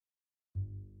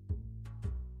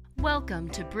Welcome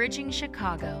to Bridging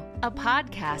Chicago, a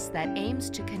podcast that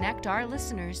aims to connect our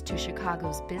listeners to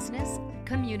Chicago's business,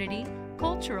 community,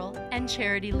 cultural, and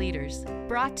charity leaders.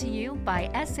 Brought to you by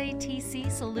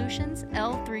SATC Solutions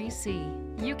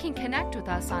L3C. You can connect with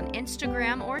us on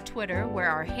Instagram or Twitter, where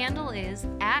our handle is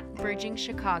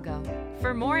 @BridgingChicago.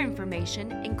 For more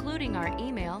information, including our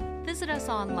email, visit us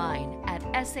online at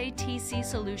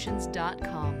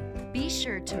satcsolutions.com. Be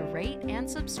sure to rate and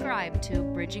subscribe to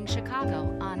Bridging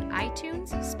Chicago on iTunes,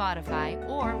 Spotify,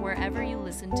 or wherever you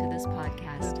listen to this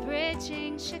podcast.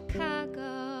 Bridging Chicago.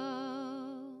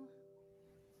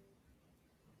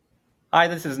 Hi,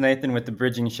 this is Nathan with the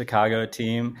Bridging Chicago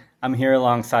team. I'm here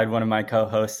alongside one of my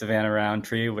co-hosts, Savannah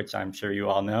Roundtree, which I'm sure you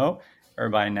all know her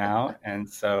by now. And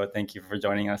so thank you for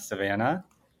joining us, Savannah.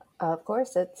 Of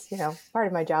course, it's, part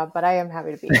of my job, but I am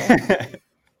happy to be here.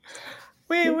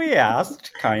 We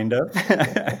asked, kind of.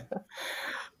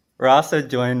 We're also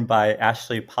joined by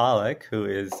Ashley Pollock, who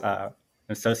is an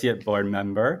associate board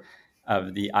member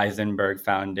of the Eisenberg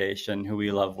Foundation, who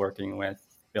we love working with,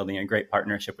 building a great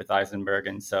partnership with Eisenberg.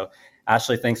 And so,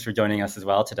 Ashley, thanks for joining us as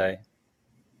well today.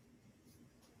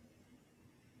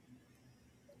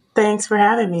 Thanks for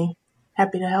having me.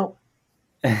 Happy to help.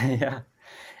 Yeah.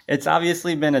 It's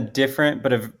obviously been a different,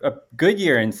 but a good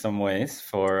year in some ways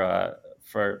for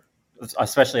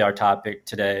especially our topic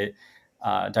today.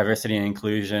 Diversity and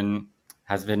inclusion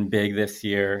has been big this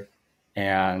year.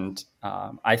 And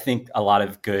I think a lot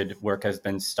of good work has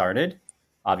been started.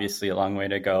 Obviously a long way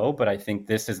to go, but I think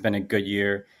this has been a good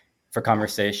year for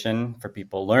conversation, for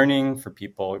people learning, for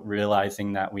people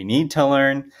realizing that we need to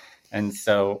learn. And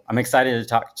so I'm excited to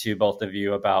talk to both of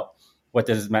you about what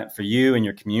this has meant for you and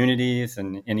your communities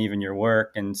and even your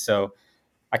work. And so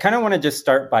I kind of want to just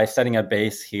start by setting a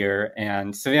base here.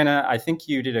 And Savannah, I think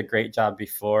you did a great job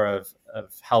before of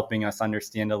helping us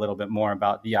understand a little bit more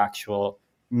about the actual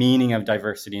meaning of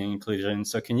diversity and inclusion.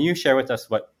 So can you share with us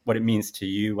what it means to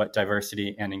you, what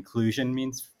diversity and inclusion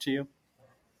means to you?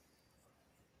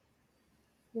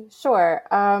 Sure.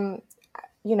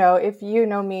 If you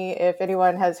know me, if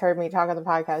anyone has heard me talk on the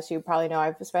podcast, you probably know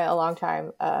I've spent a long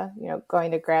time,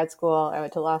 going to grad school. I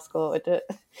went to law school,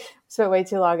 spent way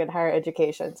too long in higher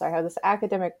education. So I have this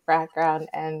academic background.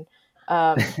 And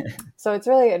so it's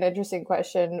really an interesting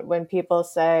question when people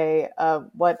say,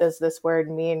 what does this word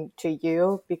mean to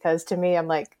you? Because to me, I'm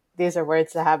like, these are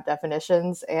words that have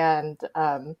definitions. And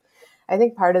I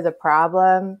think part of the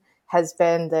problem has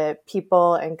been that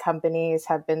people and companies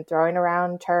have been throwing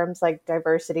around terms like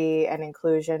diversity and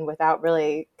inclusion without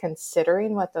really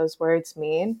considering what those words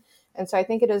mean. And so I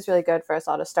think it is really good for us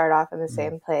all to start off on the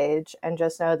same page and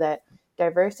just know that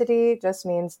diversity just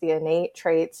means the innate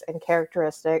traits and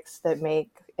characteristics that make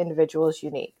individuals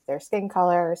unique. Their skin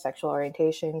color, sexual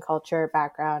orientation, culture,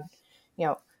 background,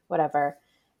 whatever.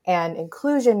 And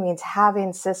inclusion means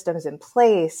having systems in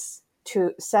place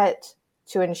to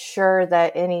ensure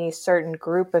that any certain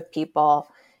group of people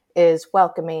is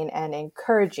welcoming and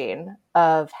encouraging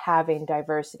of having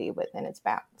diversity within its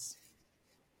bounds.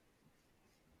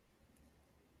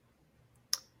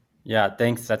 Yeah,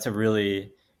 thanks. That's a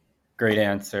really great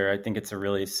answer. I think it's a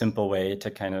really simple way to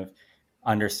kind of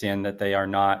understand that they are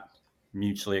not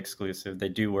mutually exclusive. They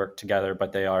do work together,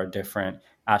 but they are different.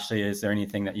 Ashley, is there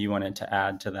anything that you wanted to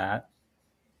add to that?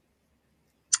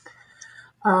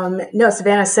 No,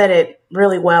 Savannah said it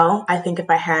really well. I think if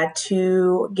I had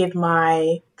to give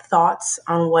my thoughts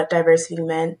on what diversity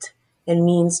meant and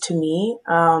means to me,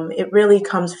 it really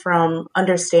comes from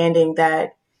understanding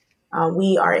that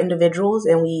we are individuals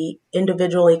and we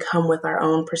individually come with our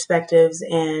own perspectives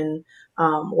and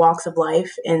walks of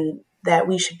life, and that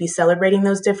we should be celebrating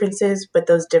those differences, but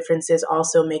those differences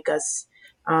also make us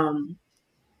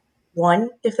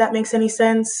one, if that makes any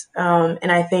sense.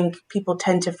 And I think people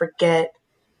tend to forget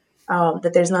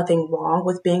that there's nothing wrong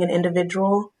with being an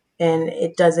individual, and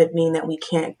it doesn't mean that we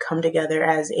can't come together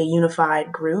as a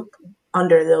unified group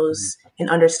under those and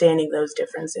understanding those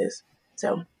differences.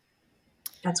 So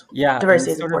that's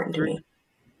diversity is important to me.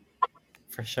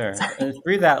 For sure. And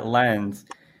through that lens,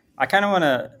 I kind of want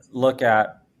to look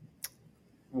at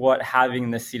what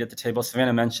having the seat at the table.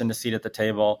 Savannah mentioned a seat at the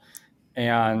table,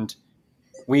 and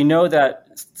we know that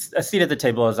a seat at the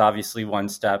table is obviously one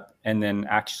step, and then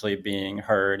actually being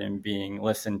heard and being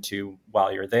listened to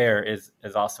while you're there is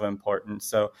also important.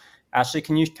 So, Ashley,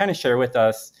 can you kind of share with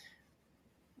us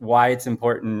why it's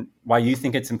important, why you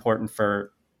think it's important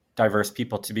for diverse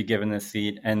people to be given this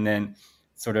seat, and then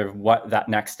sort of what that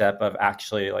next step of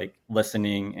actually like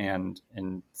listening and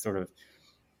sort of,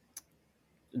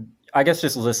 I guess,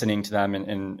 just listening to them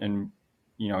and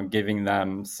giving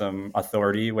them some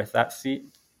authority with that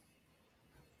seat?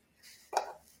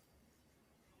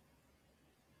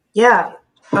 Yeah.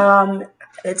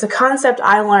 It's a concept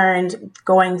I learned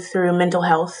going through mental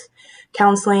health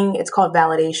counseling. It's called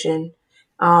validation.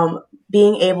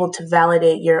 Being able to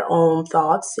validate your own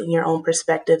thoughts and your own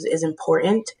perspectives is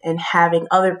important, and having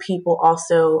other people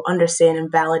also understand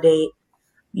and validate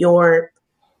your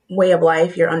way of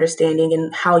life, your understanding,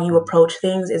 and how you approach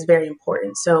things is very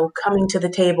important. So, coming to the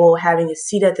table, having a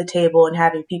seat at the table, and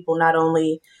having people not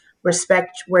only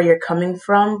respect where you're coming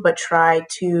from, but try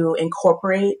to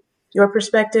incorporate your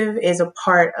perspective is a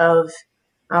part of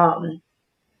um,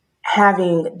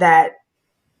 having that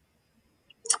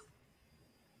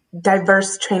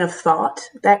diverse train of thought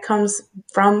that comes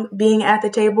from being at the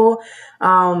table.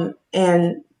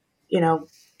 And, you know,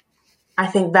 I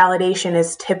think validation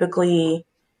is typically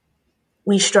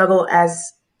we struggle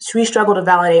as we struggle to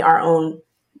validate our own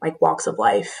like walks of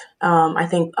life. I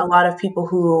think a lot of people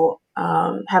who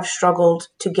have struggled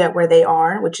to get where they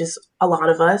are, which is a lot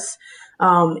of us,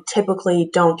 typically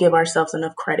don't give ourselves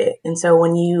enough credit. And so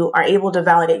when you are able to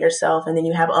validate yourself, and then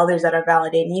you have others that are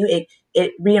validating you,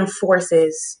 it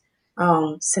reinforces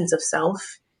sense of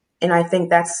self. And I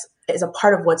think that's is a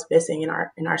part of what's missing in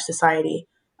our society.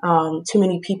 Too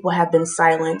many people have been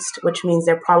silenced, which means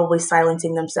they're probably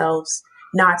silencing themselves,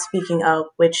 not speaking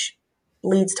up, which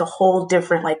leads to whole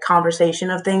different like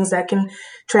conversation of things that can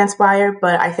transpire.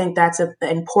 But I think that's an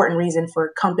important reason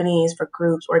for companies, for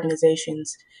groups,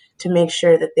 organizations to make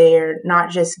sure that they're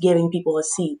not just giving people a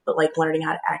seat, but like learning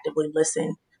how to actively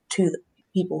listen to the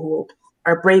people who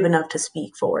are brave enough to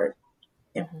speak forward.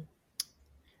 Yeah.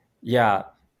 Yeah.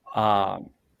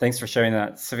 Thanks for sharing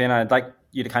that. Savannah, I'd like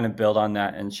you to kind of build on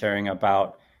that and sharing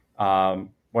about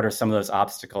what are some of those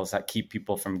obstacles that keep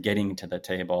people from getting to the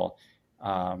table.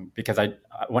 Because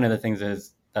one of the things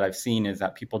is that I've seen is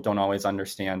that people don't always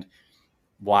understand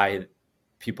why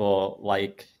people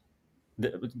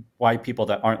why people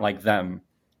that aren't like them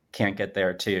can't get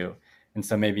there too. And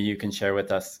so maybe you can share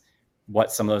with us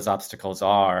what some of those obstacles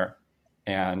are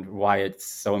and why it's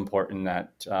so important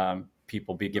that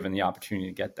people be given the opportunity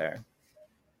to get there.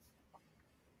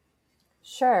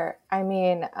 Sure. I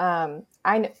mean,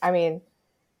 I mean,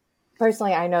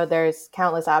 personally, I know there's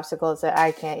countless obstacles that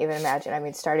I can't even imagine. I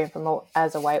mean, starting from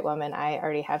as a white woman, I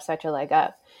already have such a leg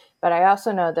up. But I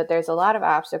also know that there's a lot of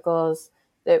obstacles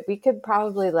that we could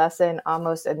probably lessen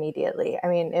almost immediately. I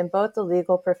mean, in both the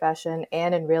legal profession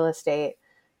and in real estate,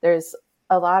 there's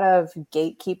a lot of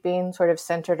gatekeeping sort of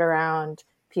centered around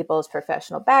people's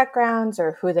professional backgrounds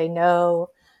or who they know.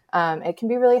 It can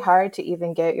be really hard to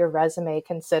even get your resume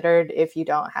considered if you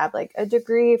don't have like a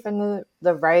degree from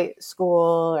the right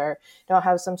school or don't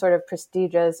have some sort of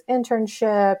prestigious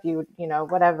internship, you know,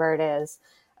 whatever it is.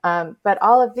 But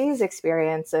all of these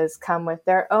experiences come with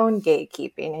their own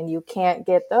gatekeeping, and you can't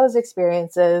get those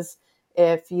experiences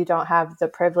if you don't have the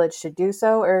privilege to do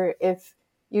so or if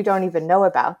you don't even know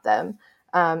about them.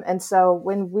 And so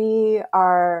when we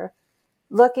are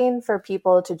looking for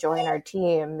people to join our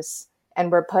teams and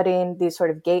we're putting these sort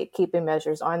of gatekeeping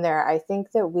measures on there, I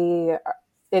think that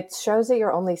it shows that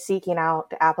you're only seeking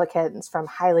out applicants from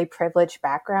highly privileged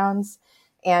backgrounds.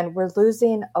 And we're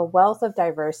losing a wealth of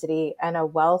diversity and a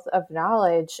wealth of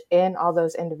knowledge in all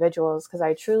those individuals, because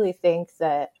I truly think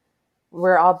that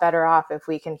we're all better off if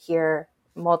we can hear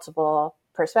multiple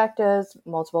perspectives,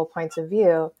 multiple points of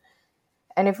view.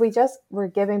 And if we just were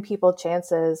giving people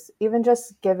chances, even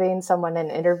just giving someone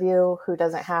an interview who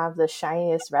doesn't have the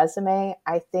shiniest resume,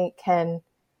 I think can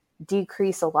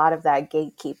decrease a lot of that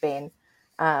gatekeeping.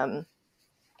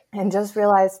 And just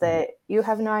realize that you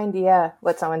have no idea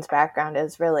what someone's background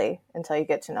is really until you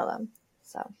get to know them.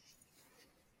 So,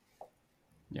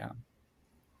 yeah.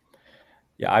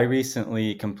 I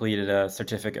recently completed a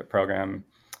certificate program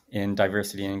in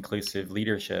diversity and inclusive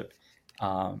leadership,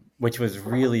 which was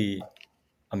really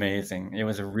amazing. It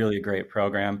was a really great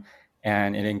program,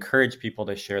 and it encouraged people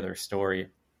to share their story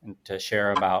and to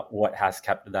share about what has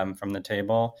kept them from the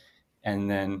table, and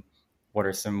then what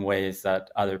are some ways that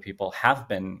other people have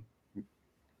been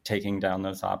taking down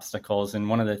those obstacles. And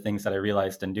one of the things that I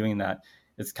realized in doing that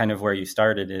is kind of where you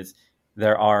started, is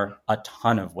there are a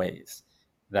ton of ways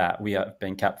that we have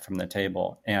been kept from the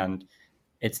table. And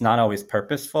it's not always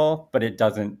purposeful, but it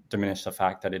doesn't diminish the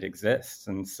fact that it exists.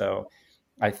 And so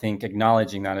I think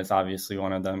acknowledging that is obviously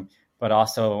one of them, but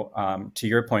also to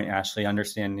your point, Ashley,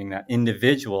 understanding that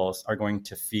individuals are going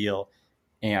to feel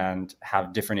and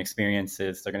have different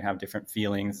experiences. They're going to have different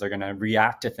feelings. They're going to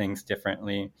react to things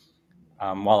differently,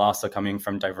 while also coming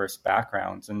from diverse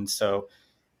backgrounds. And so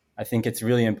I think it's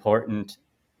really important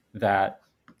that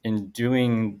in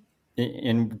doing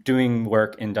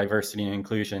work in diversity and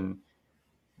inclusion,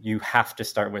 you have to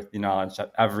start with the knowledge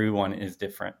that everyone is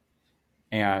different.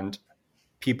 And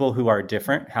people who are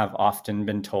different have often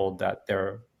been told that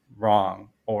they're wrong,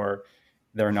 or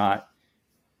they're not,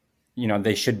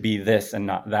 they should be this and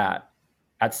not that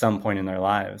at some point in their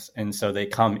lives. And so they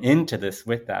come into this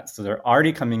with that. So we're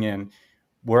already coming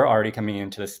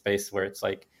into this space where it's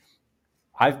like,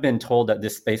 I've been told that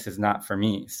this space is not for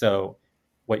me. So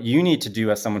what you need to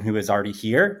do as someone who is already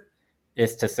here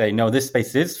is to say, no, this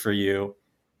space is for you.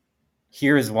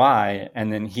 Here's why.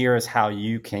 And then here's how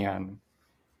you can,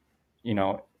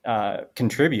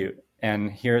 contribute.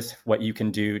 And here's what you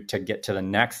can do to get to the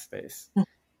next space.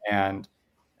 And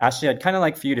Ashley, I'd kind of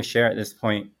like for you to share at this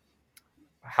point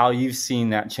how you've seen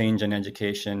that change in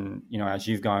education, as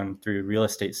you've gone through real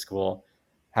estate school.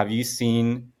 Have you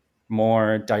seen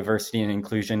more diversity and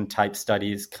inclusion type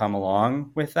studies come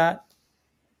along with that?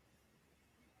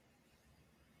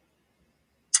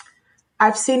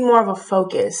 I've seen more of a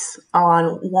focus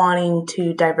on wanting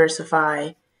to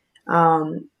diversify.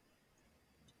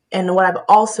 And what I've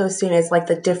also seen is like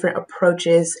the different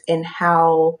approaches in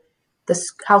how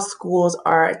schools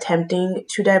are attempting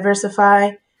to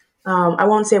diversify. I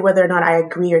won't say whether or not I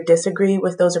agree or disagree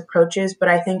with those approaches, but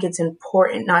I think it's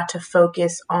important not to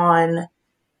focus on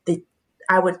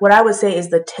what I would say is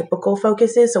the typical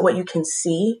focuses. So what you can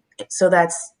see. So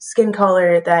that's skin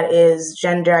color, that is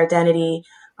gender identity,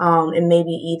 and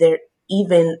maybe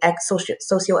even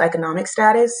socioeconomic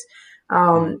status.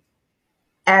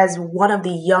 As one of the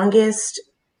youngest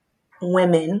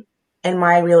women in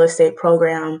my real estate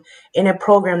program, in a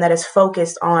program that is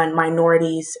focused on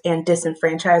minorities and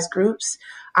disenfranchised groups,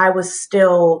 I was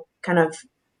still kind of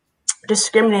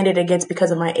discriminated against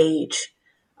because of my age.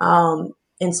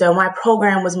 And so my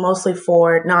program was mostly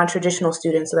for non-traditional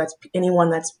students. So that's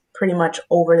anyone that's pretty much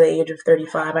over the age of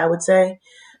 35, I would say,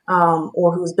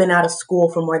 or who's been out of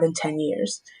school for more than 10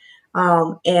 years.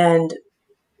 And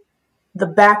the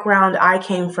background I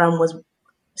came from was,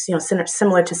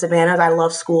 similar to Savannah's. I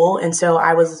love school. And so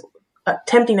I was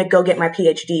attempting to go get my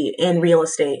PhD in real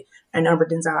estate and urban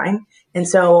design. And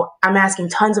so I'm asking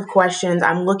tons of questions.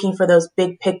 I'm looking for those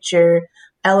big picture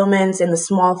elements and the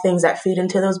small things that feed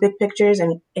into those big pictures.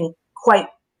 And quite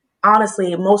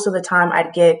honestly, most of the time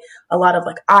I'd get a lot of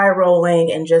like eye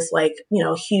rolling and just like,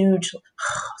 huge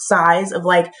sighs of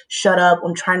like, shut up,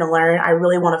 I'm trying to learn. I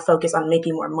really want to focus on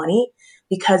making more money,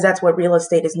 because that's what real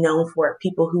estate is known for,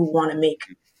 people who want to make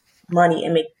money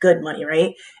and make good money,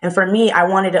 right? And for me, I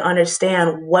wanted to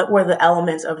understand what were the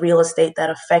elements of real estate that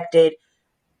affected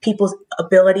people's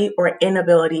ability or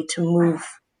inability to move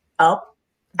up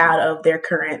out of their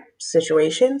current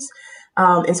situations.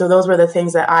 And so those were the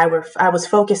things that I was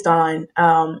focused on.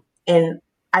 And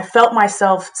I felt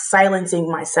myself silencing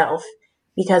myself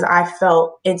because I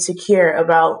felt insecure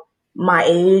about my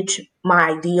age, my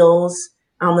ideals.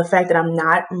 The fact that I'm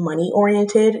not money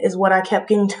oriented is what I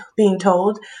kept being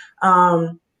told.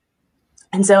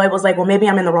 And so it was like, well, maybe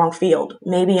I'm in the wrong field.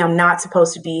 Maybe I'm not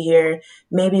supposed to be here.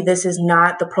 Maybe this is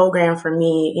not the program for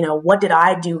me. What did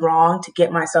I do wrong to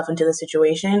get myself into the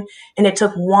situation? And it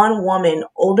took one woman,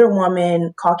 older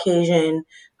woman, Caucasian.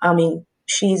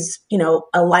 She's,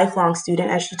 a lifelong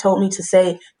student, as she told me, to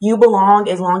say, you belong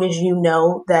as long as you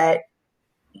know that,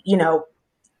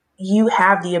 you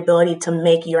have the ability to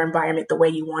make your environment the way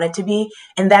you want it to be.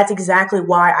 And that's exactly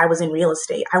why I was in real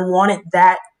estate. I wanted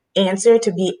that answer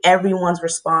to be everyone's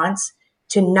response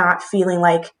to not feeling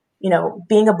like,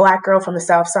 being a Black girl from the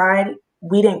South Side,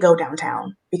 we didn't go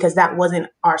downtown because that wasn't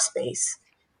our space.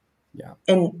 Yeah.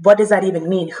 And what does that even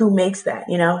mean? Who makes that,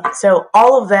 So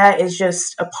all of that is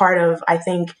just a part of, I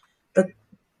think,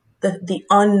 the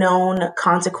unknown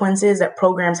consequences that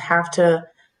programs have to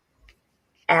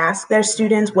ask their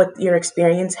students what your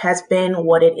experience has been,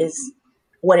 what it is,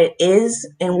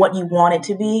 and what you want it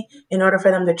to be, in order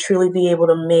for them to truly be able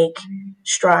to make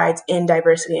strides in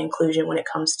diversity and inclusion when it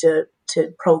comes to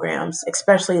programs,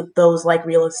 especially those like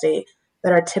real estate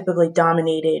that are typically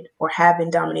dominated or have been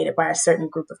dominated by a certain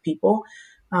group of people.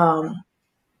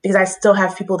 Because I still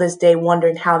have people this day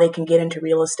wondering how they can get into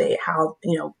real estate, how,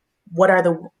 what are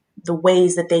the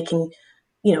ways that they can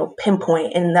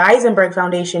pinpoint. And the Eisenberg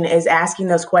Foundation is asking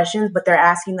those questions, but they're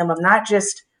asking them of not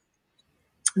just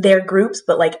their groups,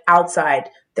 but like outside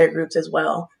their groups as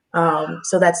well.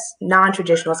 So that's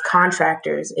non-traditional, it's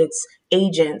contractors, it's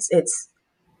agents, it's,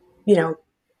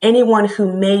 anyone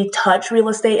who may touch real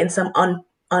estate in some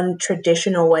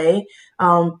untraditional way,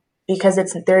 because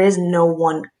there is no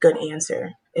one good answer,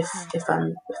 if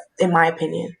I'm, in my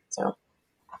opinion. So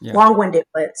Yeah. Long-winded,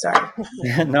 but sorry.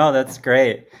 No, that's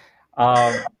great.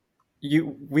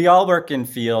 We all work in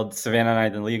fields, Savannah and I,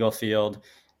 the legal field,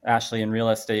 Ashley in real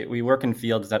estate. We work in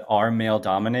fields that are male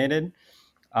dominated.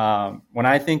 When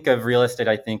I think of real estate,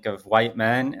 I think of white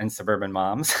men and suburban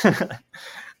moms.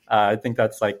 I think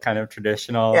that's like kind of Yeah.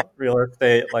 traditional real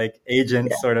estate, like agent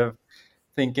Yeah. sort of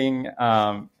thinking.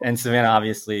 And Savannah,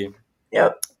 obviously,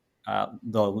 Yep.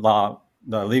 the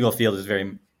legal field is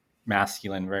very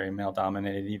masculine, very male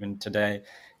dominated even today.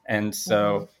 And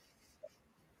so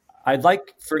I'd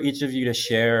like for each of you to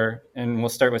share, and we'll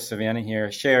start with Savannah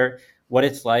here, share what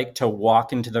it's like to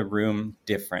walk into the room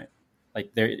different.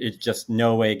 Like there is just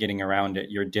no way getting around it.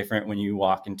 You're different when you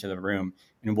walk into the room,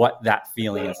 and what that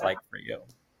feeling is like for you.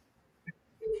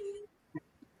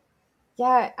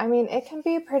 Yeah, I mean, it can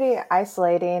be pretty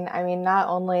isolating. I mean, not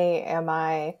only am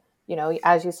I,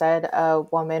 as you said, a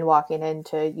woman walking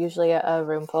into usually a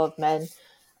room full of men,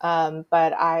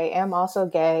 but I am also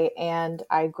gay, and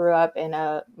I grew up in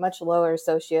a much lower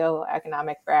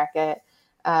socioeconomic bracket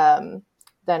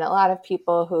than a lot of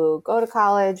people who go to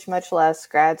college, much less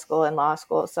grad school and law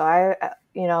school. So I,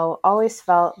 always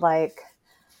felt like,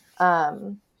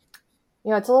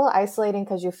 it's a little isolating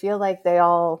because you feel like they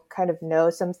all kind of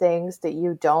know some things that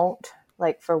you don't.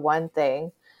 Like, for one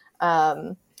thing,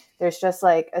 there's just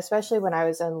like, especially when I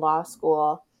was in law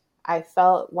school, I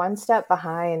felt one step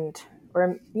behind,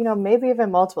 or, maybe even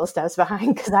multiple steps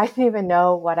behind, because I didn't even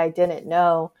know what I didn't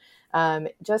know.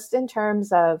 Just in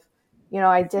terms of,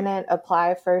 I didn't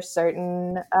apply for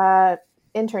certain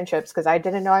internships because I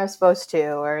didn't know I was supposed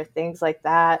to, or things like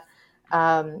that.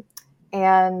 And,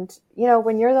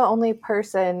 when you're the only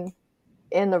person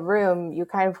in the room, you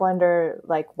kind of wonder,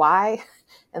 like, why?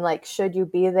 And, like, should you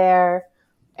be there?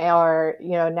 Or,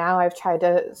 now I've tried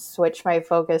to switch my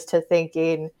focus to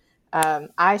thinking,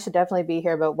 I should definitely be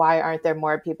here, but why aren't there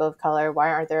more people of color? Why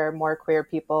aren't there more queer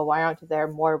people? Why aren't there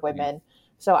more women?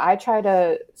 So I try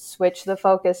to switch the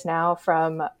focus now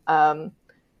from,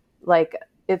 like,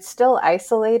 it's still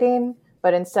isolating,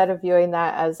 but instead of viewing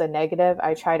that as a negative,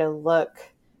 I try to look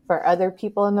for other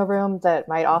people in the room that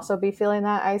might also be feeling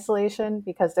that isolation,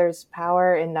 because there's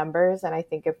power in numbers. And I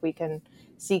think if we can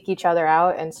seek each other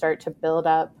out and start to build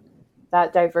up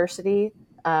that diversity,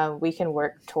 we can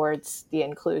work towards the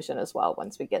inclusion as well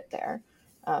once we get there.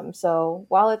 So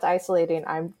while it's isolating,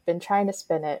 I've been trying to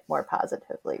spin it more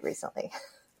positively recently.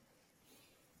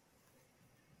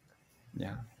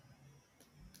 Yeah.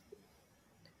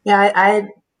 Yeah,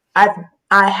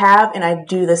 I have, and I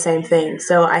do the same thing.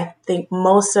 So I think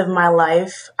most of my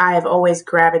life, I have always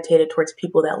gravitated towards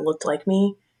people that looked like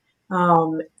me.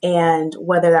 And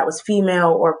whether that was female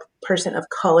or person of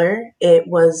color, it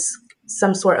was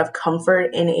some sort of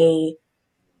comfort in a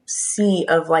sea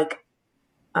of like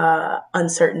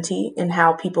uncertainty in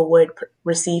how people would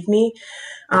receive me.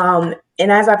 And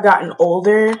as I've gotten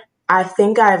older, I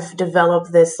think I've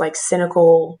developed this like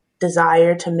cynical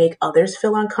desire to make others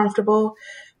feel uncomfortable.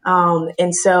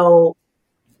 And so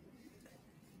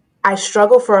I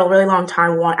struggled for a really long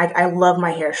time. I love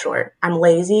my hair short. I'm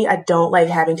lazy. I don't like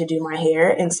having to do my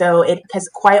hair. And so it has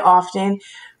quite often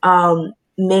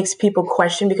makes people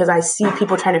question, because I see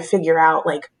people trying to figure out,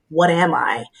 like, what am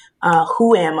I?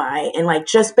 Who am I? And like,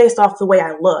 just based off the way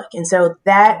I look. And so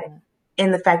that,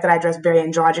 and the fact that I dress very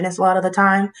androgynous a lot of the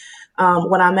time,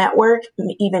 when I'm at work,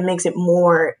 even makes it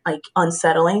more like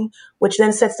unsettling, which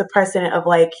then sets the precedent of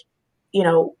like,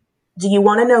 do you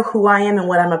want to know who I am and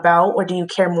what I'm about, or do you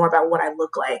care more about what I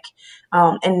look like?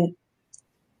 And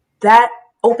that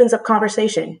opens up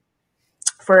conversation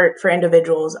for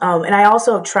individuals. And I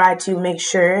also have tried to make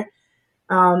sure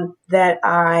that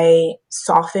I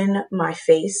soften my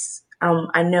face.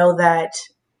 I know that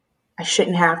I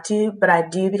shouldn't have to, but I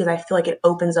do, because I feel like it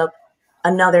opens up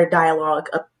another dialogue,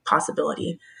 a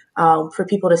possibility for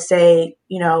people to say,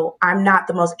 I'm not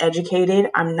the most educated.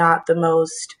 I'm not the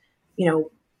most,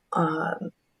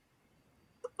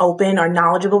 open or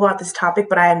knowledgeable about this topic,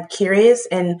 but I am curious,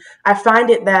 and I find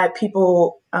it that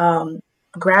people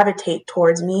gravitate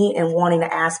towards me and wanting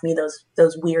to ask me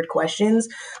those weird questions,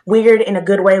 weird in a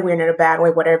good way, weird in a bad way,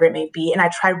 whatever it may be. And I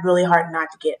try really hard not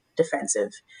to get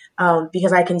defensive,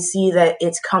 because I can see that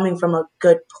it's coming from a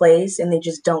good place, and they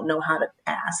just don't know how to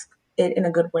ask it in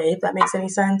a good way, if that makes any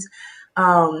sense.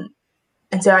 And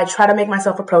so I try to make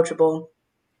myself approachable.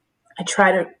 I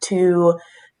try to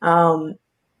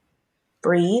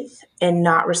breathe and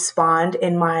not respond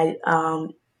in my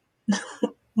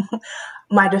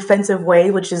my defensive way,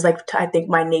 which is like, I think,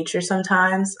 my nature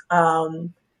sometimes.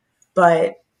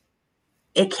 But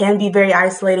it can be very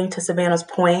isolating, to Savannah's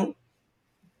point.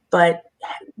 But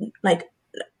like,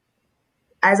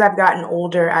 as I've gotten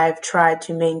older, I've tried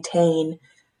to maintain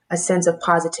a sense of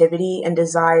positivity and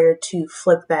desire to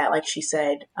flip that, like she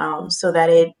said, so that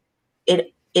it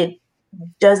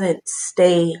doesn't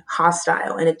stay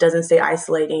hostile and it doesn't stay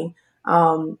isolating.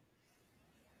 I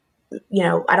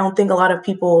don't think a lot of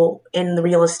people in the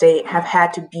real estate have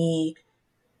had to be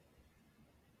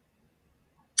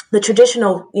the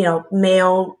traditional,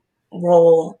 male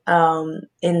role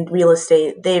in real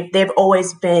estate. They've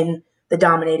always been the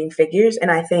dominating figures,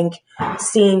 and I think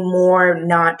seeing more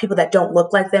not people that don't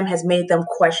look like them has made them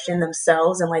question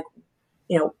themselves and like,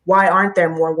 why aren't there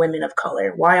more women of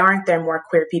color? Why aren't there more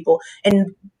queer people?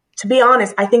 And to be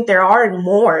honest, I think there are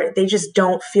more. They just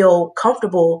don't feel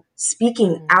comfortable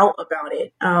speaking out about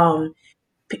it.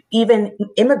 Even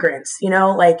immigrants,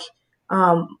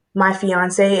 my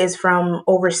fiance is from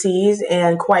overseas,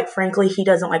 and quite frankly, he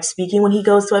doesn't like speaking when he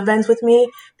goes to events with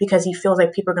me because he feels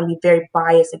like people are going to be very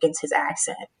biased against his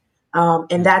accent.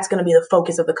 And that's going to be the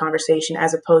focus of the conversation,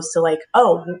 as opposed to like,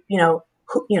 oh,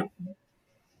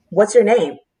 what's your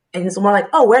name? And it's more like,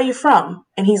 oh, where are you from?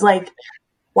 And he's like,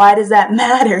 why does that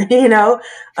matter?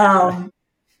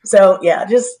 So yeah,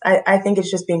 I think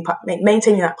it's just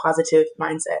maintaining that positive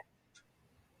mindset.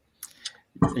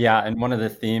 Yeah, and one of the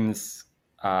themes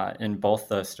in both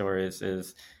those stories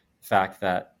is the fact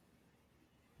that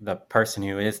the person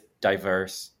who is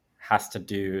diverse has to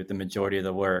do the majority of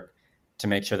the work to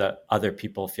make sure that other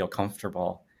people feel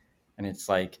comfortable. And it's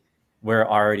like we're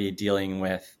already dealing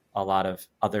with a lot of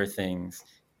other things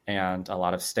and a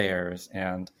lot of stares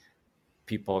and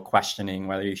people questioning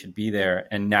whether you should be there.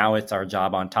 And now it's our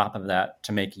job on top of that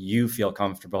to make you feel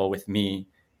comfortable with me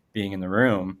being in the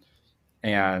room.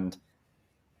 And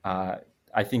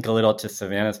I think a little to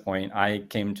Savannah's point, I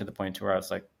came to the point where I was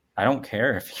like, I don't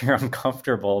care if you're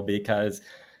uncomfortable because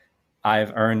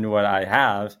I've earned what I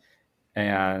have.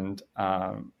 And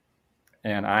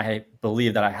I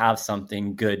believe that I have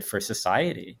something good for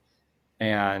society.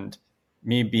 And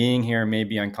me being here may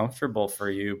be uncomfortable for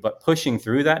you, but pushing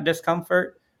through that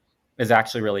discomfort is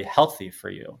actually really healthy for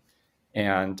you.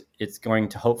 And it's going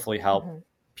to hopefully help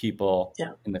people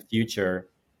in the future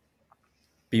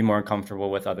be more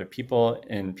comfortable with other people,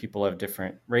 and people of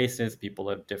different races, people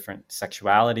of different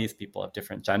sexualities, people of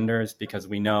different genders, because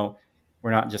we know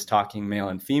we're not just talking male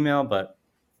and female, but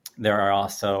there are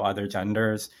also other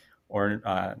genders or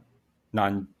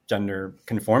non-gender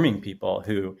conforming people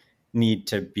who need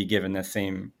to be given the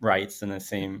same rights and the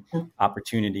same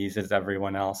opportunities as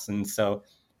everyone else. And so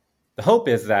the hope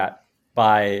is that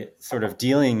by sort of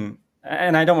dealing,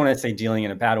 and I don't want to say dealing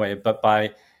in a bad way, but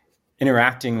by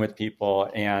interacting with people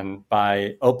and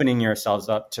by opening yourselves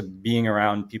up to being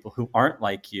around people who aren't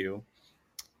like you,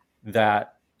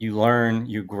 that you learn,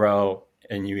 you grow,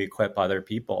 and you equip other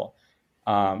people.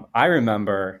 I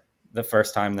remember the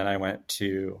first time that I went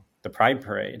to the Pride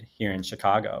Parade here in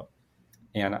Chicago,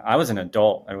 and I was an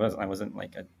adult. I wasn't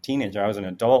like a teenager. I was an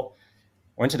adult.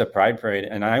 Went to the Pride Parade,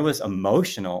 and I was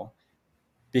emotional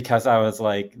because I was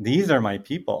like, these are my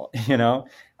people,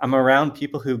 I'm around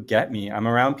people who get me. I'm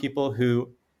around people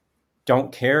who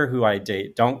don't care who I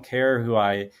date, don't care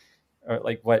or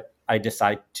like what I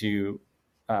decide to,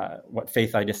 what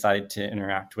faith I decide to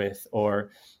interact with,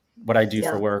 or what I do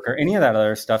for work, or any of that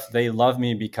other stuff. They love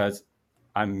me because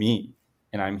I'm me,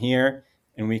 and I'm here,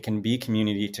 and we can be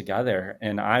community together.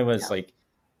 And I was like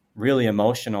really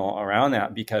emotional around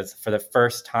that because for the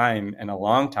first time in a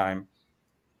long time,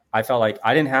 I felt like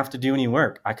I didn't have to do any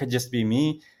work. I could just be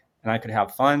me, and I could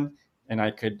have fun, and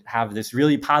I could have this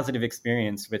really positive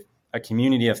experience with a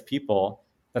community of people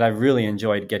that I really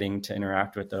enjoyed getting to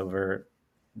interact with over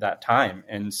that time.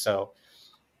 And so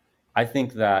I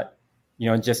think that,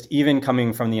 just even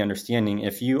coming from the understanding,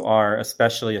 if you are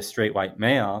especially a straight white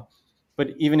male,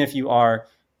 but even if you are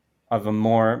of a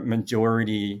more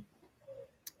majority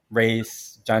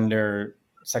race, gender,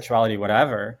 sexuality,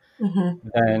 whatever,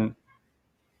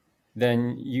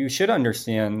 then you should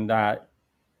understand that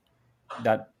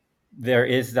there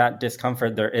is that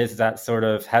discomfort, there is that sort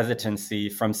of hesitancy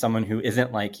from someone who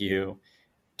isn't like you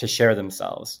to share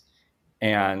themselves.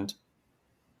 And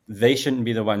they shouldn't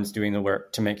be the ones doing the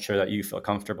work to make sure that you feel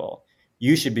comfortable.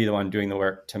 You should be the one doing the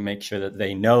work to make sure that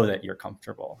they know that you're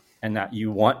comfortable and that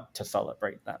you want to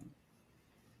celebrate them.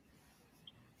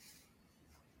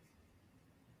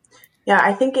 Yeah,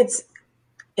 I think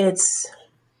it's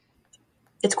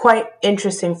quite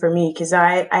interesting for me because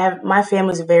I have, my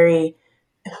family's very,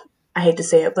 I hate to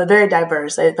say it, but very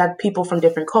diverse. I've got people from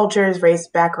different cultures, race,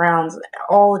 backgrounds,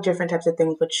 all different types of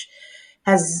things, which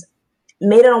has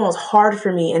made it almost hard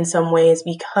for me in some ways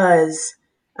because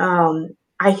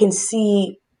I can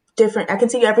see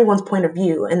everyone's point of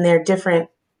view and their different,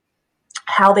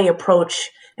 how they approach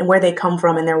and where they come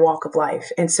from in their walk of life.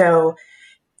 And so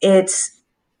it's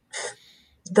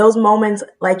those moments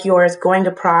like yours, going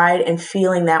to Pride and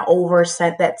feeling that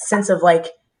that sense of like,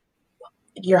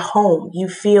 you're home. You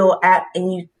feel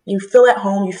you feel at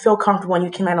home, you feel comfortable, and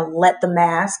you can kind of let the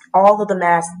mask, all of the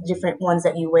masks, different ones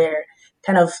that you wear,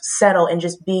 kind of settle and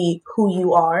just be who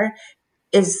you are,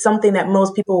 is something that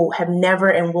most people have never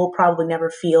and will probably never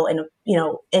feel in,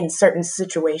 in certain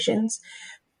situations.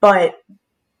 But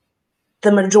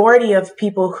the majority of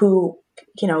people who,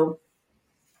 you know,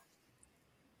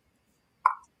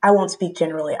 I won't speak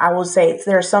generally. I will say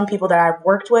there are some people that I've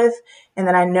worked with and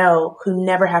that I know who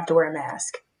never have to wear a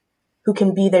mask, who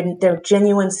can be their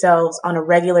genuine selves on a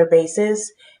regular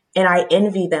basis. And I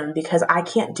envy them because I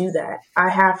can't do that. I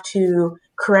have to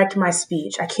correct my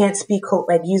speech. I can't speak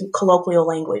use colloquial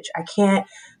language. I can't,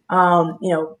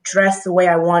 dress the way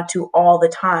I want to all the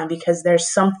time because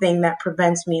there's something that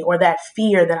prevents me, or that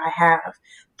fear that I have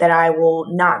that I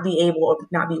will not be able or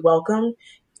not be welcome.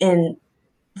 And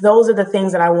those are the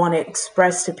things that I want to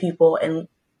express to people and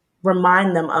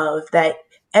remind them of, that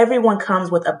everyone comes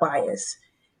with a bias.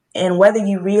 And whether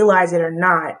you realize it or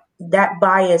not, that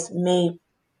bias may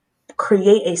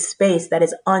create a space that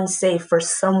is unsafe for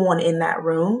someone in that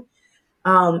room.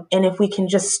 And if we can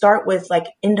just start with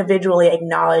individually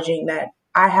acknowledging that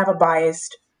I have a bias,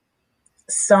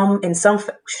 in some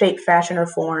shape, fashion, or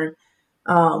form,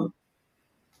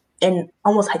 and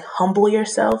almost humble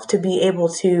yourself to be able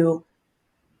to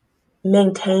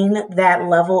maintain that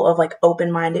level of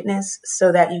open-mindedness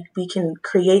so that we can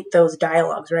create those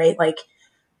dialogues, right?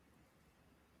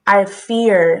 I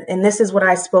fear, and this is what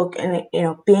I spoke in,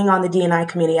 being on the D&I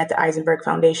committee at the Eisenberg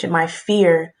Foundation, my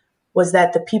fear was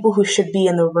that the people who should be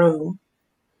in the room,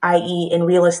 i.e. in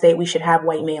real estate, we should have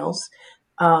white males,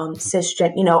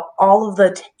 cisgen, all of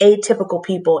the atypical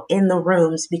people in the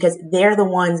rooms, because they're the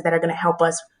ones that are going to help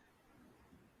us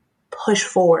push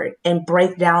forward and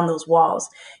break down those walls.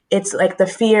 It's the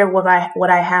fear what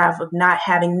I have of not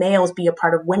having males be a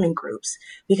part of women groups,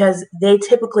 because they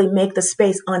typically make the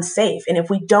space unsafe. And if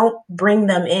we don't bring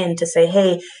them in to say,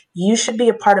 hey, you should be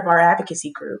a part of our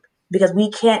advocacy group because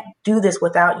we can't do this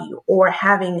without you, or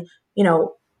having,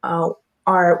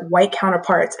 our white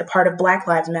counterparts a part of Black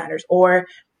Lives Matters, or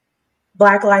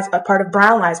Black Lives a part of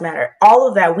Brown Lives Matter, all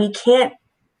of that, we can't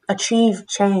achieve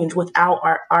change without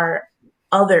our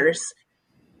others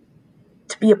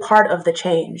to be a part of the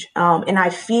change. And I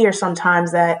fear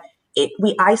sometimes that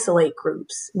we isolate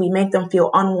groups. We make them feel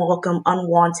unwelcome,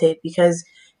 unwanted, because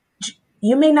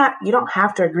you don't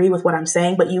have to agree with what I'm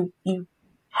saying, but you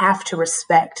have to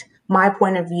respect my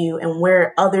point of view and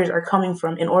where others are coming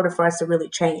from in order for us to really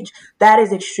change. That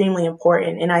is extremely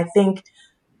important. And I think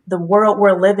the world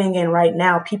we're living in right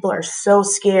now, people are so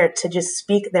scared to just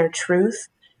speak their truth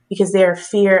because they're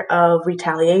fear of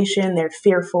retaliation. They're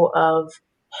fearful of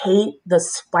hate, the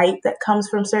spite that comes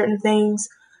from certain things.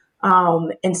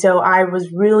 And so I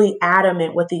was really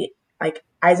adamant with the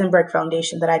Eisenberg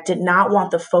Foundation that I did not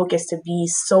want the focus to be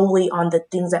solely on the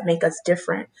things that make us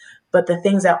different, but the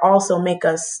things that also make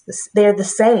us, they're the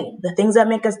same. The things that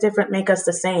make us different make us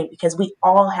the same, because we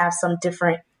all have some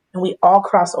different and we all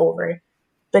cross over.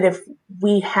 But if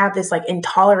we have this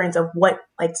intolerance of what,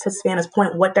 to Savannah's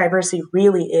point, what diversity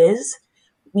really is,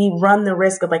 we run the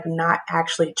risk of not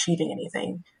actually achieving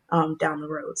anything down the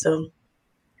road. So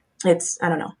I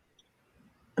don't know.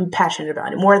 I'm passionate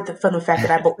about it more from the fact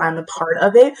that I'm a part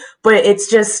of it, but it's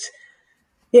just,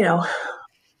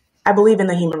 I believe in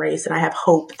the human race, and I have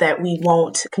hope that we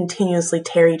won't continuously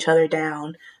tear each other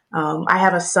down. I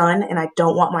have a son, and I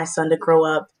don't want my son to grow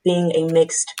up being a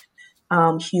mixed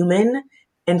human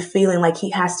and feeling like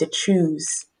he has to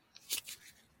choose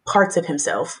parts of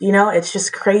himself. It's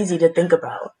just crazy to think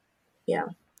about. Yeah.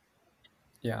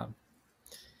 Yeah.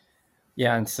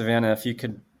 Yeah. And Savannah, if you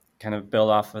could kind of build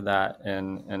off of that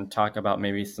and talk about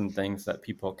maybe some things that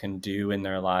people can do in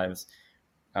their lives.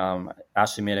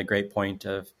 Ashley made a great point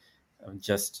of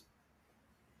just,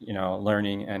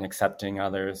 learning and accepting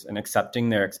others and accepting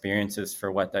their experiences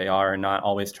for what they are and not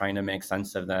always trying to make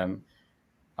sense of them.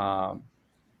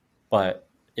 But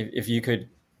if you could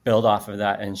build off of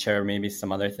that and share maybe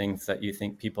some other things that you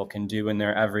think people can do in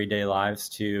their everyday lives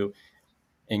to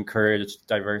encourage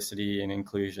diversity and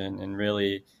inclusion and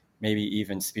really maybe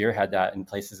even spearhead that in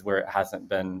places where it hasn't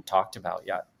been talked about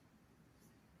yet.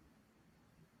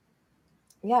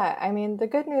 Yeah, I mean, the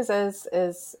good news is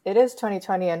it is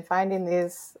 2020, and finding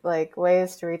these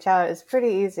ways to reach out is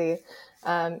pretty easy.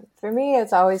 For me,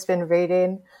 it's always been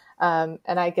reading, and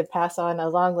I could pass on a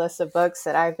long list of books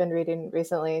that I've been reading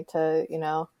recently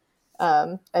to,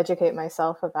 educate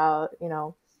myself about,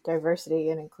 diversity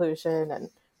and inclusion and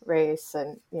race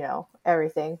and,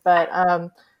 everything. But,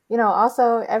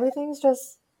 also everything's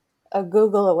just a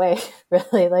Google away,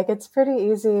 really. It's pretty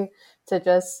easy to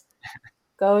just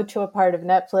go to a part of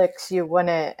Netflix you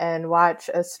wouldn't and watch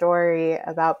a story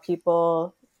about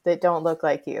people that don't look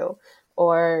like you.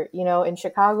 Or, in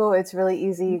Chicago, it's really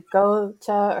easy. Go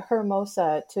to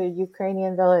Hermosa, to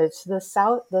Ukrainian Village. The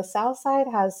South Side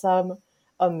has some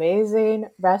amazing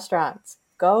restaurants.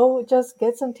 Go just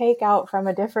get some takeout from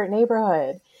a different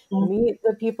neighborhood. Meet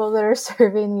the people that are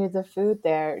serving you the food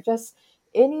there. Just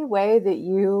any way that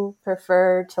you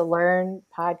prefer to learn: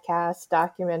 podcasts,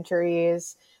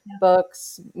 documentaries,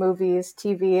 books, movies,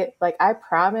 TV. Like, I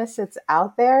promise it's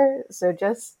out there. So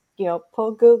just,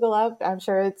 pull Google up. I'm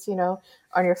sure it's,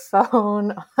 on your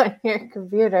phone, on your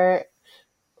computer.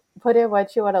 Put in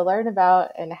what you want to learn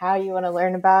about and how you want to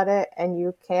learn about it, and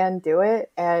you can do it.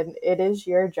 And it is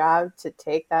your job to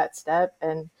take that step.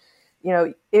 And,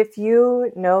 if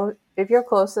you're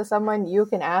close to someone, you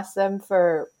can ask them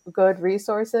for good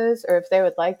resources or if they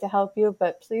would like to help you.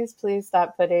 But please, please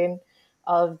stop putting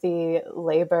all of the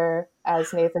labor,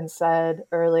 as Nathan said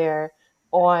earlier,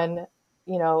 on,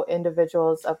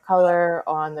 individuals of color,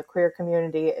 on the queer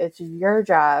community. It's your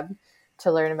job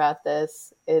to learn about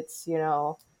this. It's,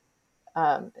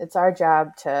 it's our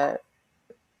job to,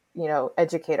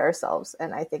 educate ourselves.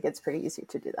 And I think it's pretty easy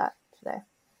to do that today.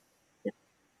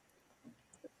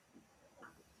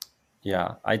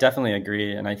 Yeah, I definitely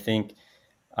agree. And I think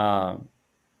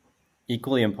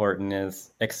equally important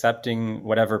is accepting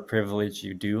whatever privilege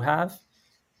you do have.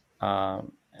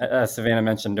 As Savannah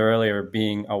mentioned earlier,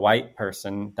 being a white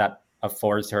person, that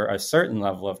affords her a certain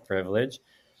level of privilege.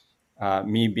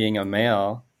 Me being a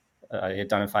male, I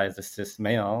identify as a cis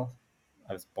male.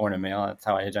 I was born a male. That's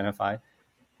how I identify.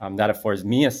 That affords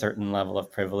me a certain level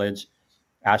of privilege.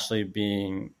 Ashley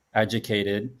being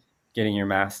educated, getting your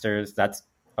master's, that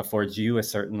affords you a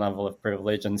certain level of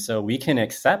privilege. And so we can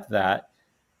accept that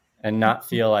and not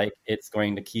feel like it's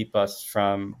going to keep us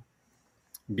from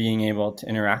being able to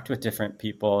interact with different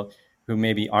people who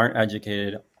maybe aren't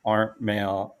educated, aren't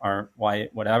male, aren't white,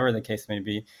 whatever the case may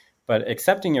be. But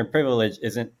accepting your privilege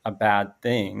isn't a bad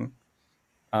thing.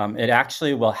 It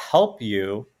actually will help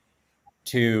you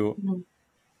to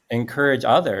encourage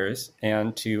others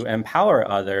and to empower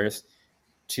others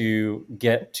to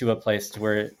get to a place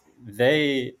where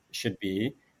they should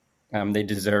be, they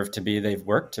deserve to be, they've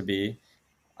worked to be.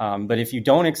 But if you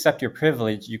don't accept your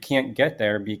privilege, you can't get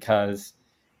there because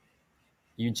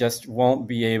you just won't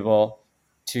be able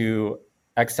to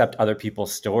accept other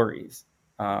people's stories.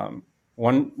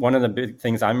 One of the big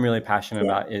things I'm really passionate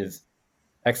about is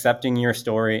accepting your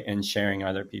story and sharing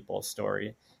other people's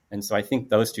story. And so I think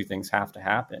those two things have to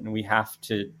happen. We have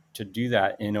to do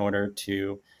that in order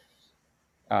to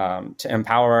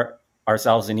empower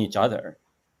ourselves and each other.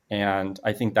 And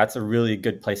I think that's a really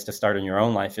good place to start in your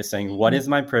own life, is saying, what is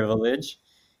my privilege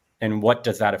and what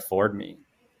does that afford me?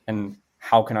 And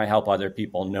how can I help other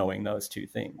people, knowing those two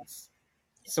things?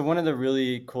 So one of the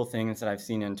really cool things that I've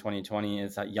seen in 2020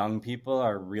 is that young people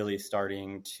are really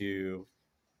starting to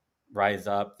rise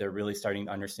up. They're really starting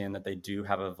to understand that they do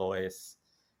have a voice,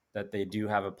 that they do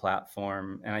have a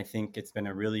platform. And I think it's been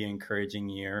a really encouraging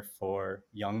year for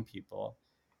young people.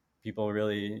 People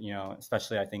really,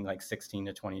 especially I think like 16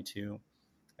 to 22,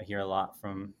 I hear a lot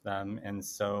from them. And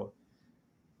so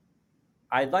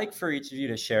I'd like for each of you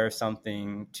to share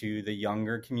something to the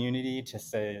younger community to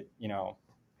say,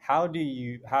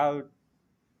 how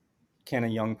can a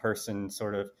young person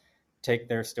sort of take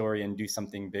their story and do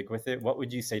something big with it? What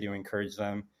would you say to encourage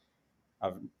them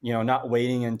of, not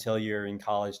waiting until you're in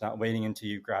college, not waiting until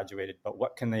you graduated, but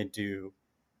what can they do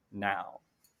now?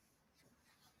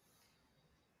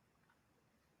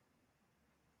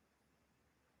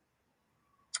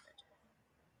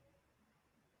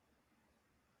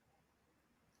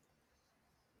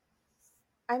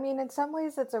 I mean, in some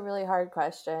ways, it's a really hard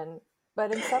question,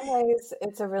 but in some ways,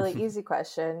 it's a really easy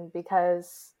question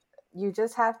because you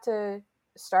just have to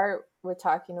start with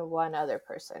talking to one other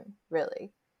person,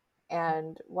 really.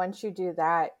 And once you do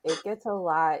that, it gets a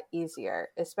lot easier,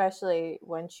 especially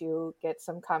once you get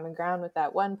some common ground with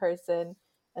that one person.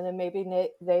 And then maybe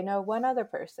they know one other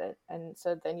person. And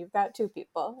so then you've got two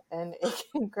people and it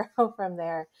can grow from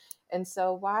there. And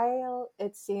so while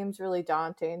it seems really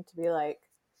daunting to be like,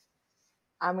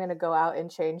 I'm going to go out and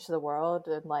change the world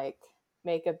and like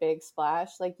make a big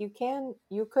splash, like you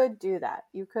could do that.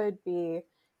 You could be,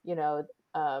 you know,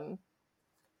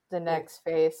 the next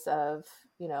face of,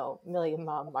 Million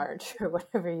Mom March or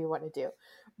whatever you want to do.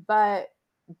 But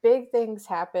big things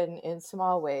happen in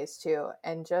small ways too.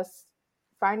 And just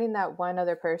finding that one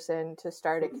other person to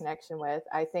start a connection with,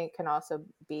 I think can also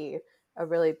be a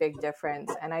really big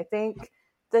difference. And I think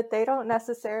that they don't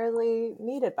necessarily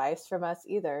need advice from us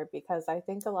either, because I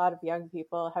think a lot of young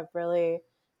people have really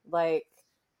like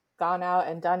gone out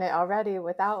and done it already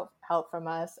without help from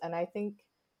us. And I think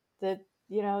that,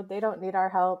 they don't need our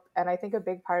help. And I think a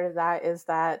big part of that is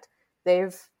that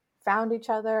they've found each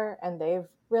other and they've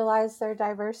realized their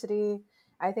diversity.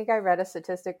 I think I read a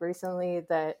statistic recently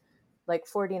that like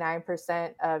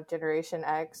 49% of Generation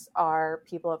X are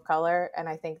people of color. And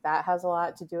I think that has a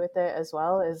lot to do with it as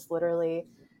well, is literally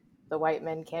the white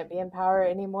men can't be in power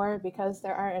anymore because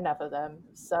there aren't enough of them.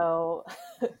 So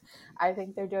I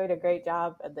think they're doing a great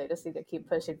job, and they just need to keep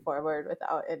pushing forward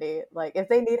without any, like, if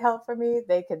they need help from me,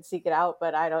 they can seek it out,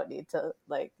 but I don't need to,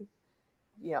 like,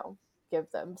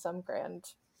 give them some grand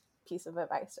piece of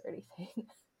advice or anything.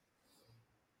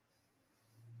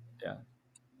 Yeah.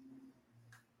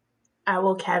 I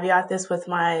will caveat this with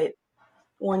my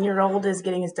 1-year-old is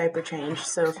getting his diaper changed.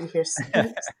 So if you hear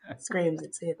screams,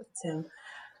 it's him.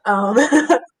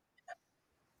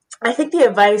 I think the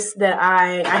advice that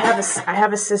I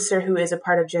have a sister who is a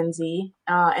part of Gen Z,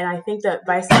 and I think the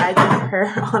advice that I give her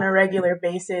on a regular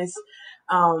basis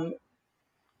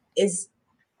is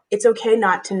it's okay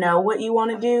not to know what you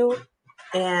want to do,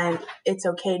 and it's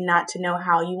okay not to know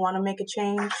how you want to make a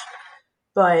change,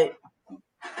 and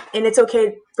it's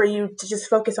okay for you to just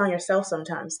focus on yourself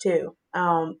sometimes too.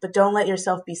 But don't let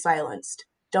yourself be silenced.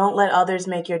 Don't let others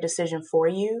make your decision for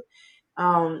you,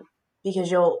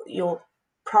 because you'll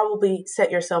probably set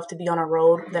yourself to be on a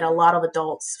road that a lot of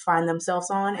adults find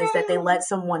themselves on, is that they let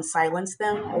someone silence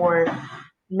them or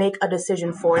make a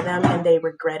decision for them and they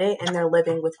regret it and they're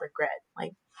living with regret.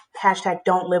 Like, hashtag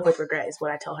don't live with regret is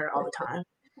what I tell her all the time.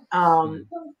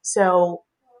 So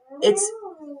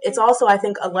it's also, I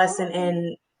think, a lesson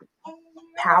in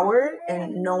power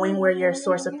and knowing where your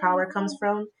source of power comes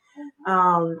from.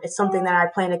 It's something that I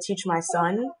plan to teach my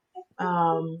son,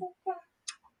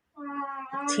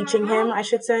 teaching him, I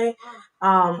should say.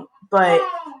 But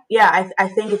yeah, I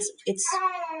think it's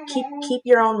keep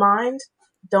your own mind.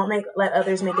 Don't let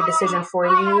others make a decision for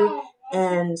you.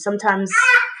 And sometimes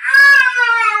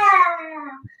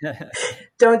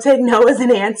don't take no as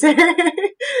an answer.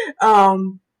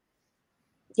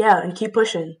 Yeah, and keep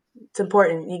pushing. It's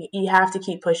important. You have to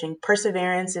keep pushing.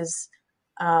 Perseverance is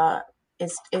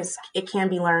it can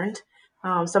be learned.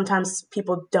 Sometimes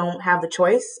people don't have the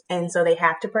choice, and so they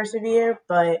have to persevere.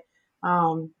 But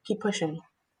keep pushing.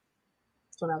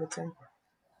 That's what I would say.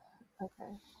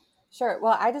 Okay. Sure.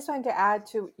 Well, I just wanted to add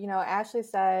to, Ashley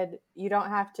said you don't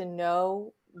have to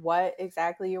know what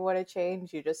exactly you want to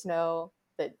change. You just know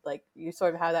that, like, you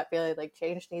sort of have that feeling like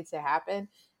change needs to happen.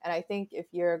 And I think if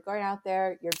you're going out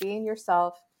there, you're being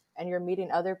yourself and you're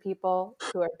meeting other people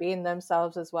who are being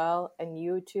themselves as well, and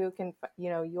you two can,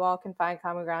 you all can find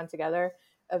common ground together.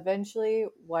 Eventually,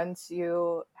 once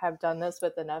you have done this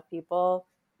with enough people,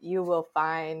 you will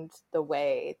find the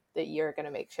way that you're going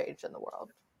to make change in the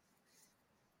world.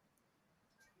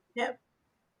 Yep.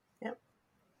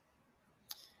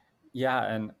 Yeah,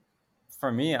 and for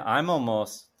me, I'm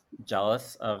almost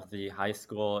jealous of the high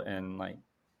school and like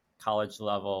college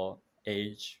level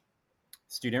age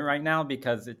student right now,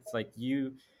 because it's like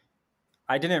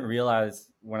I didn't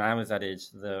realize when I was that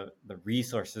age the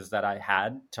resources that I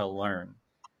had to learn.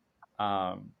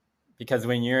 Because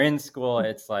when you're in school,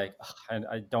 it's like,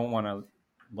 I don't want to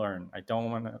learn. I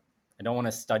don't want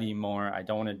to study more. I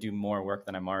don't want to do more work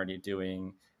than I'm already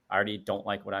doing. I already don't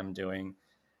like what I'm doing.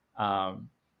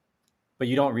 But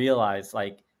you don't realize,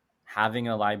 like, having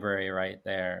a library right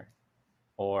there,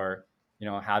 or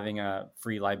having a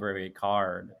free library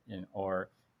card, or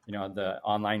the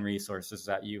online resources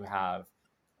that you have,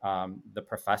 the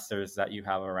professors that you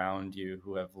have around you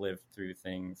who have lived through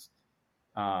things,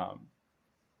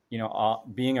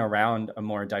 being around a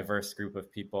more diverse group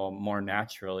of people more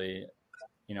naturally,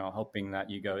 hoping that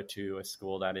you go to a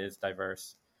school that is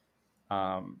diverse.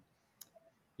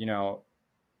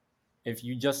 If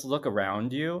you just look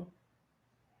around you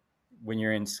when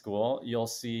you're in school, you'll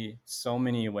see so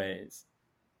many ways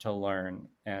to learn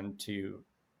and to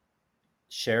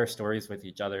share stories with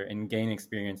each other and gain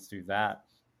experience through that.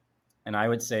 And I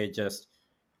would say just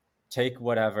take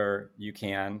whatever you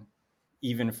can,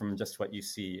 even from just what you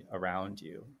see around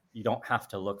you. You don't have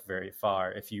to look very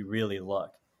far. If you really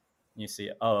look, you see,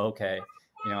 oh, okay,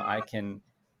 I can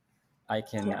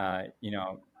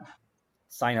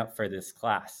sign up for this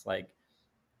class. Like,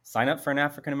 sign up for an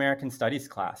African American studies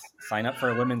class, sign up for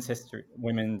a women's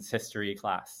history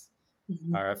class,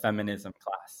 or a feminism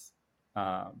class.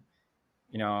 I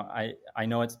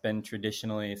know it's been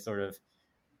traditionally sort of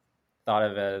thought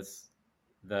of as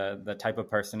the type of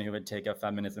person who would take a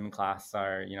feminism class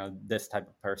are, this type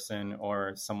of person,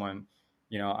 or someone,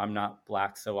 I'm not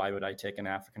Black, so why would I take an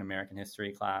African American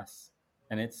history class?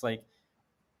 And it's like,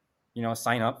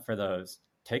 sign up for those.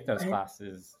 take those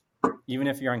classes, even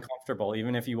if you're uncomfortable,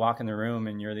 even if you walk in the room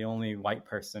and you're the only white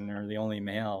person or the only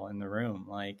male in the room,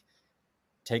 like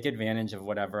take advantage of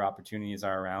whatever opportunities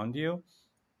are around you.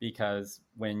 Because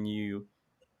when you,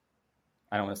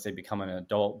 I don't want to say become an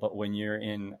adult, but when you're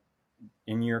in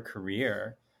your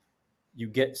career, you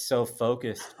get so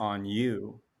focused on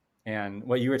you and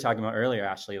what you were talking about earlier,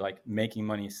 Ashley, like making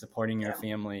money, supporting your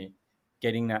family,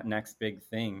 getting that next big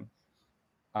thing.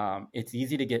 It's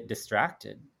easy to get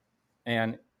distracted,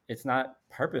 and it's not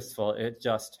purposeful. It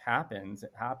just happens.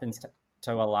 It happens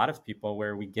to a lot of people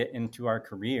where we get into our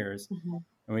careers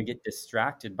and we get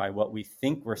distracted by what we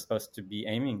think we're supposed to be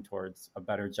aiming towards: a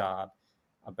better job,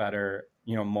 a better,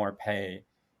 more pay,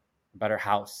 a better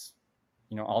house,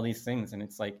 all these things. And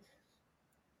it's like,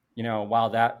 while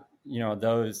that,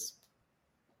 those,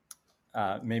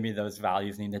 maybe those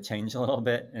values need to change a little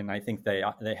bit. And I think they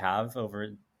have over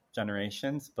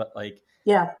generations, but like,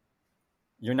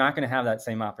 you're not going to have that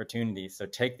same opportunity. So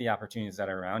take the opportunities that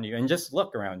are around you and just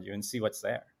look around you and see what's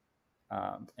there.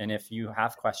 And if you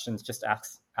have questions, just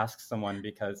ask someone,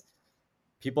 because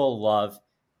people love,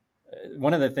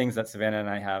 one of the things that Savannah and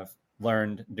I have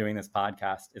learned doing this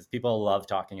podcast is people love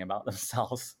talking about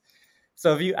themselves.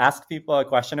 So if you ask people a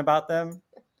question about them,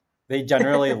 they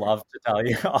generally love to tell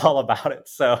you all about it.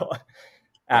 So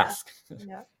ask.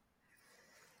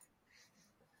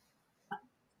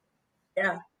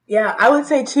 Yeah. I would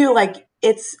say too, like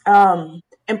it's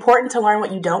important to learn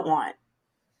what you don't want.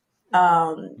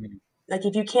 Like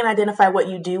if you can't identify what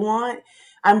you do want,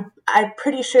 I'm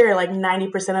pretty sure like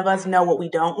 90% of us know what we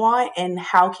don't want, and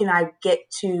how can I get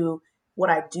to what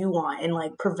I do want, and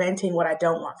like preventing what I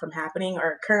don't want from happening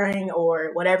or occurring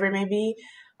or whatever it may be.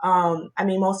 I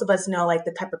mean, most of us know like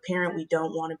the type of parent we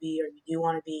don't want to be, or we do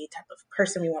want to be, type of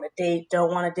person we want to date,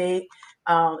 don't want to date.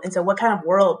 And so what kind of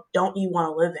world don't you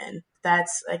want to live in?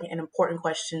 That's like an important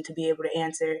question to be able to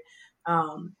answer.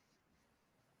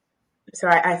 So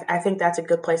I think that's a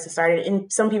good place to start it.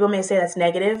 And some people may say that's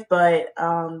negative, but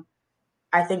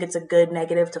I think it's a good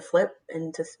negative to flip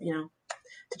and to,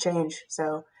 to change.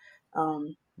 So,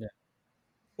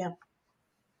 yeah.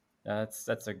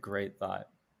 That's a great thought.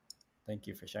 Thank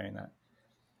you for sharing that.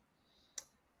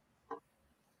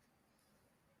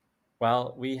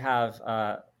 Well, we have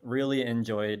really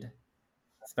enjoyed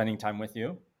spending time with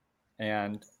you,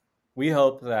 and we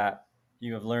hope that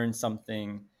you have learned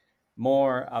something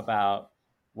more about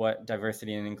what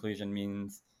diversity and inclusion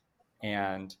means,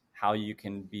 and how you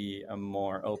can be a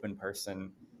more open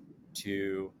person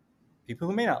to people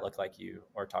who may not look like you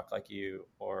or talk like you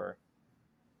or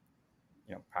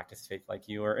practice faith like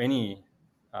you, or any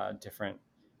different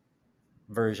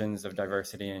versions of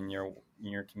diversity in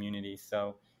your community.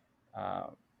 So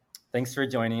thanks for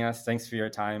joining us. Thanks for your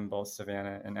time, both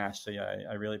Savannah and Ashley.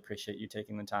 I really appreciate you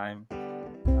taking the time.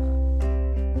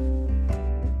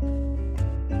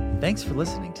 Thanks for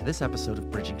listening to this episode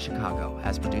of Bridging Chicago,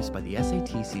 as produced by the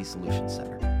SATC Solutions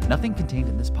Center. Nothing contained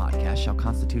in this podcast shall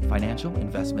constitute financial,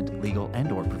 investment, legal,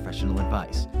 and/or professional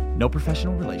advice. No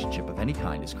professional relationship of any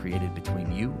kind is created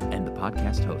between you and the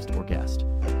podcast host or guest.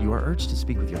 You are urged to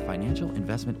speak with your financial,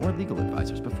 investment, or legal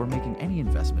advisors before making any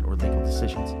investment or legal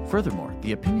decisions. Furthermore,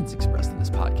 the opinions expressed in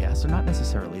this podcast are not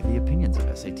necessarily the opinions of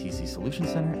SATC Solutions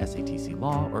Center, SATC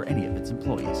Law, or any of its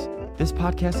employees. This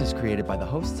podcast is created by the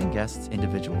hosts and guests'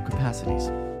 individual capacities.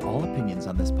 All opinions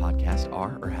on this podcast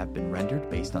are or have been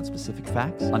rendered based on specific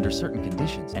facts, under certain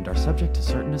conditions, and are subject to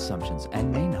certain assumptions,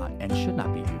 and may not and should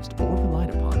not be used or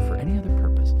relied upon for any other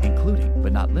purpose, including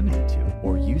but not limited to,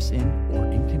 or use in or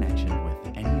in connection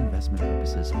with any investment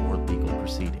purposes or legal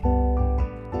proceeding.